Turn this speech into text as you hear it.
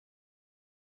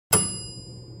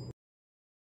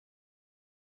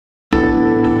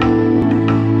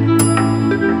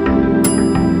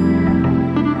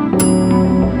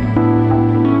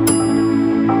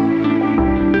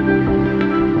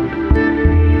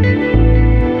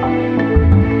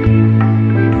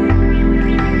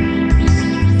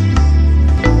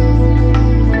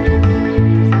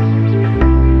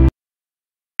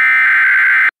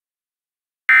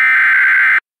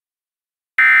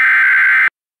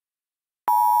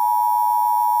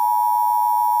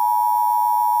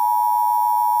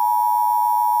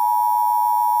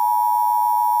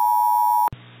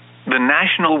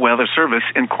National Weather Service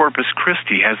in Corpus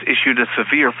Christi has issued a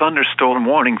severe thunderstorm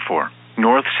warning for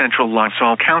north central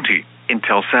LaSalle County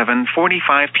until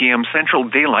 7:45 p.m. Central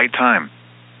Daylight Time.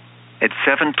 At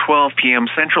 7:12 p.m.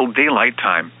 Central Daylight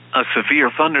Time, a severe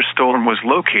thunderstorm was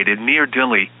located near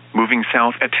Dilley, moving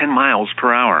south at 10 miles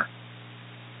per hour.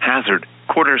 Hazard: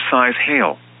 quarter-size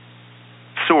hail.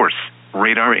 Source: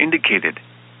 radar indicated.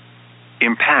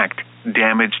 Impact: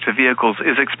 damage to vehicles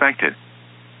is expected.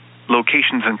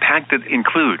 Locations impacted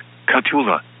include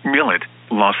Cotulla, Millet,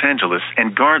 Los Angeles,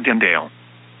 and Gardendale.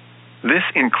 This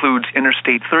includes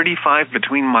Interstate 35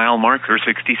 between mile marker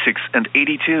 66 and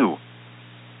 82.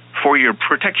 For your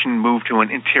protection, move to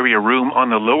an interior room on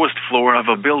the lowest floor of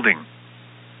a building.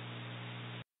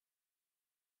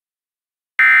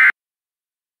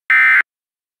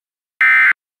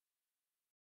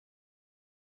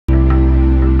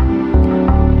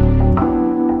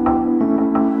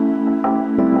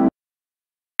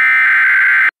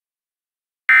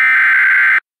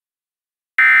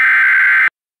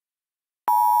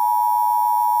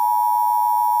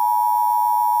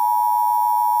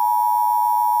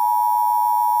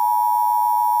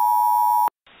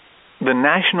 The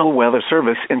National Weather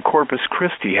Service in Corpus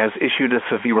Christi has issued a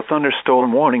severe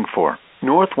thunderstorm warning for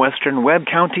northwestern Webb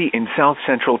County in south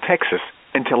central Texas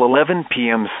until 11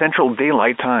 p.m. Central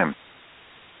Daylight Time.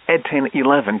 At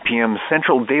 10:11 p.m.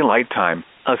 Central Daylight Time,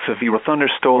 a severe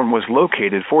thunderstorm was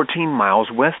located 14 miles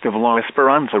west of La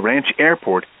Esperanza Ranch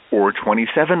Airport, or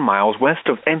 27 miles west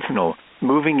of Encino,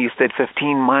 moving east at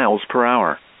 15 miles per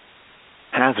hour.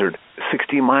 Hazard: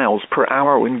 60 miles per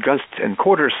hour wind gusts and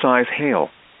quarter-size hail.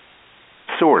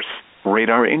 Source: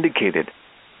 radar indicated.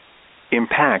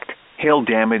 Impact: hail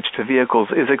damage to vehicles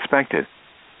is expected.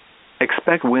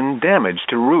 Expect wind damage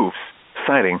to roofs,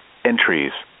 siding, and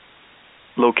trees.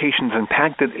 Locations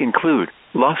impacted include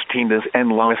Las Tiendas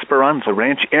and La Esperanza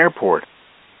Ranch Airport.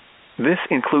 This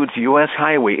includes U.S.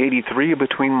 Highway 83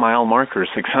 between mile markers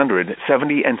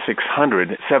 670 and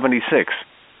 676.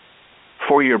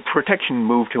 For your protection,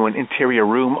 move to an interior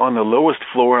room on the lowest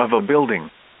floor of a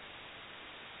building.